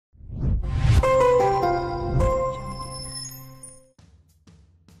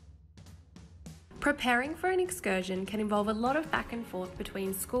Preparing for an excursion can involve a lot of back and forth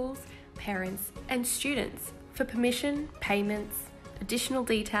between schools, parents, and students for permission, payments, additional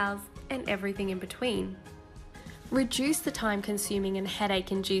details, and everything in between. Reduce the time-consuming and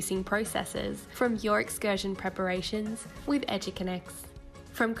headache-inducing processes from your excursion preparations with Educonnex.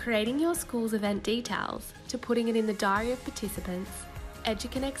 From creating your school's event details to putting it in the diary of participants,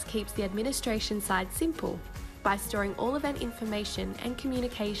 Educonnex keeps the administration side simple by storing all event information and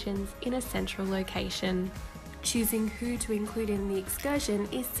communications in a central location. Choosing who to include in the excursion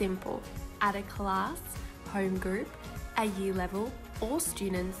is simple. Add a class, home group, a year level, or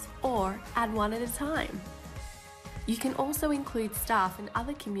students, or add one at a time. You can also include staff and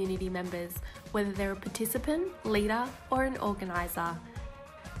other community members, whether they're a participant, leader, or an organiser.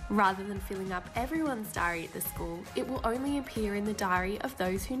 Rather than filling up everyone's diary at the school, it will only appear in the diary of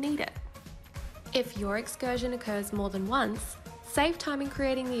those who need it. If your excursion occurs more than once, save time in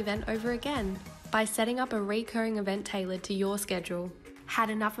creating the event over again by setting up a recurring event tailored to your schedule. Had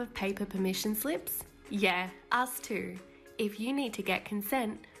enough of paper permission slips? Yeah, us too. If you need to get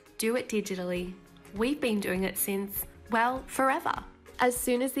consent, do it digitally. We've been doing it since, well, forever. As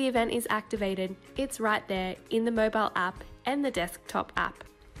soon as the event is activated, it's right there in the mobile app and the desktop app.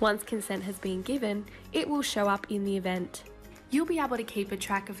 Once consent has been given, it will show up in the event. You'll be able to keep a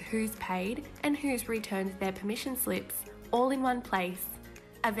track of who's paid and who's returned their permission slips, all in one place.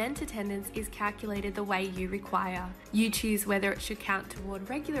 Event attendance is calculated the way you require. You choose whether it should count toward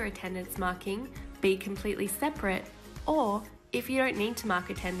regular attendance marking, be completely separate, or if you don't need to mark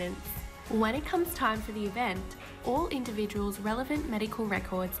attendance. When it comes time for the event, all individuals' relevant medical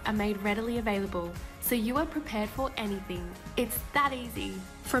records are made readily available, so you are prepared for anything. It's that easy.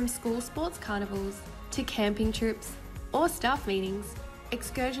 From school sports carnivals to camping trips or staff meetings,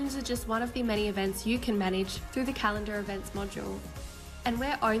 excursions are just one of the many events you can manage through the calendar events module. And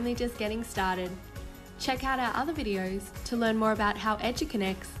we're only just getting started. Check out our other videos to learn more about how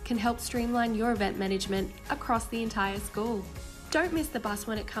Educonnex can help streamline your event management across the entire school. Don't miss the bus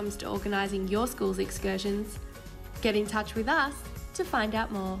when it comes to organising your school's excursions. Get in touch with us to find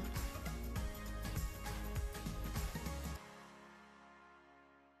out more.